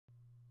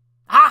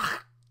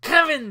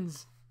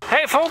heavens!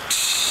 Hey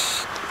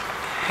folks!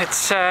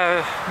 It's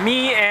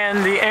me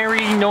and the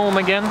Angry Gnome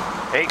again.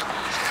 Hey.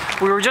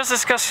 We were just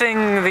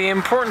discussing the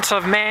importance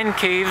of man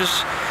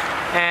caves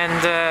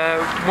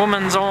and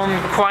woman's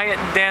own quiet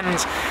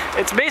dens.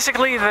 It's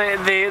basically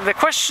the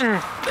question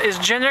is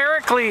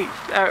generally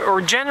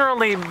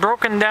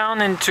broken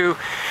down into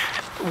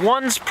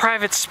one's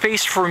private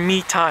space for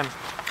me time.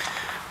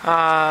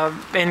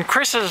 In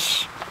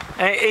Chris's,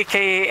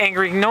 aka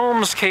Angry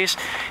Gnome's case,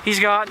 he's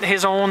got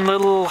his own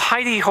little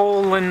hidey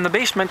hole in the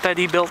basement that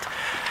he built,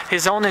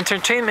 his own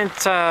entertainment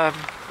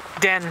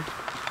den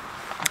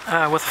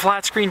with a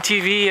flat screen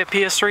TV, a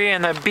PS3,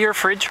 and a beer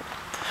fridge.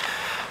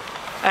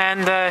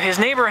 And his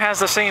neighbor has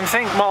the same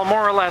thing, well,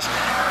 more or less.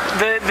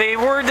 We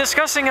were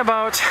discussing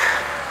about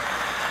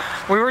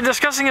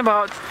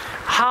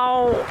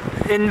how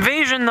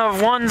invasion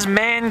of one's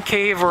man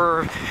cave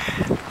or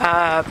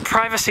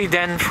privacy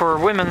den for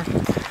women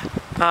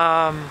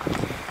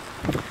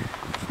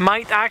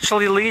might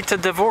actually lead to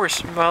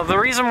divorce. Well, the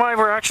reason why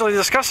we're actually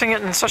discussing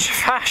it in such a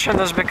fashion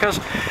is because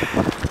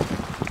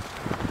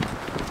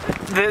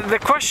the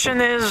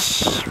question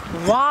is,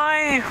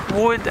 why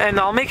would, and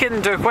I'll make it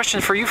into a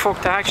question for you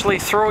folk to actually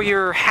throw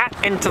your hat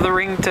into the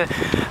ring to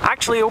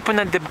actually open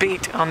a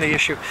debate on the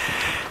issue.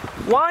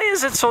 Why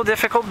is it so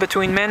difficult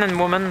between men and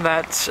women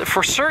that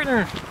for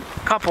certain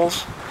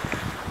couples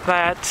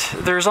that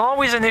there's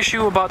always an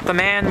issue about the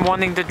man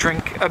wanting to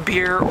drink a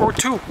beer or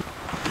two?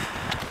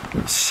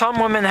 Some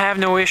women have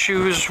no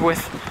issues with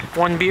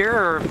one beer,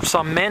 or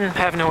some men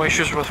have no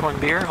issues with one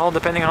beer, all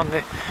depending on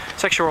the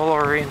sexual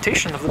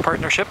orientation of the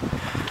partnership.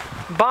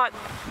 But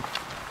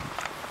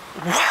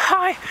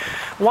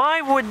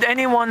why would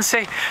anyone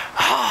say,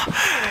 "Oh,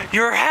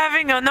 you're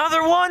having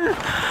another one"?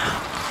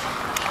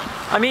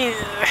 I mean,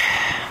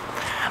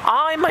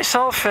 I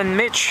myself and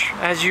Mitch,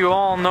 as you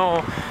all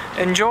know,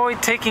 enjoy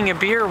taking a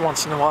beer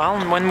once in a while,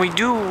 and when we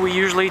do, we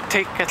usually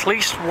take at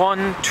least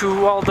one,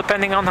 two, all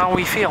depending on how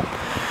we feel.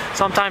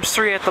 Sometimes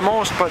three at the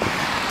most, but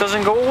it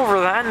doesn't go over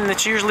that, and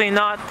it's usually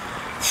not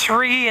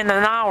 3 in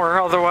an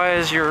hour,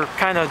 otherwise you're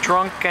kind of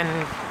drunk and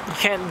you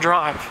can't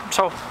drive.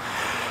 So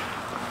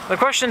the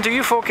question to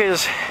you folk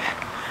is,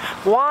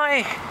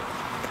 why,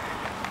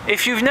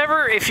 if you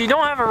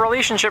don't have a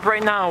relationship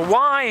right now,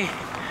 why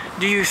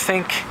do you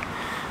think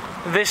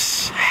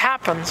this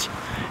happens?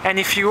 And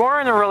if you are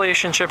in a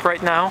relationship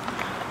right now,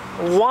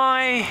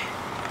 why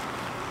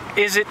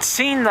is it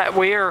seen that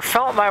way or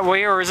felt that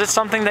way, or is it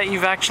something that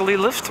you've actually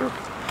lived through?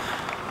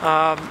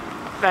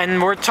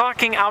 And we're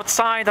talking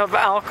outside of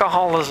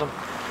alcoholism,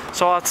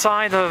 so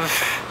outside of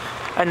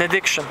an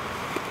addiction,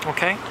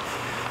 okay?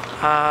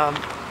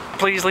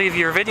 Please leave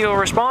your video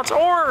response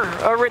or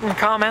a written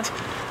comment,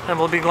 and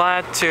we'll be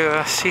glad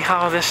to see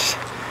how this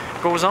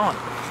goes on.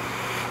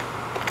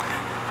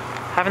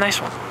 Have a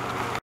nice one.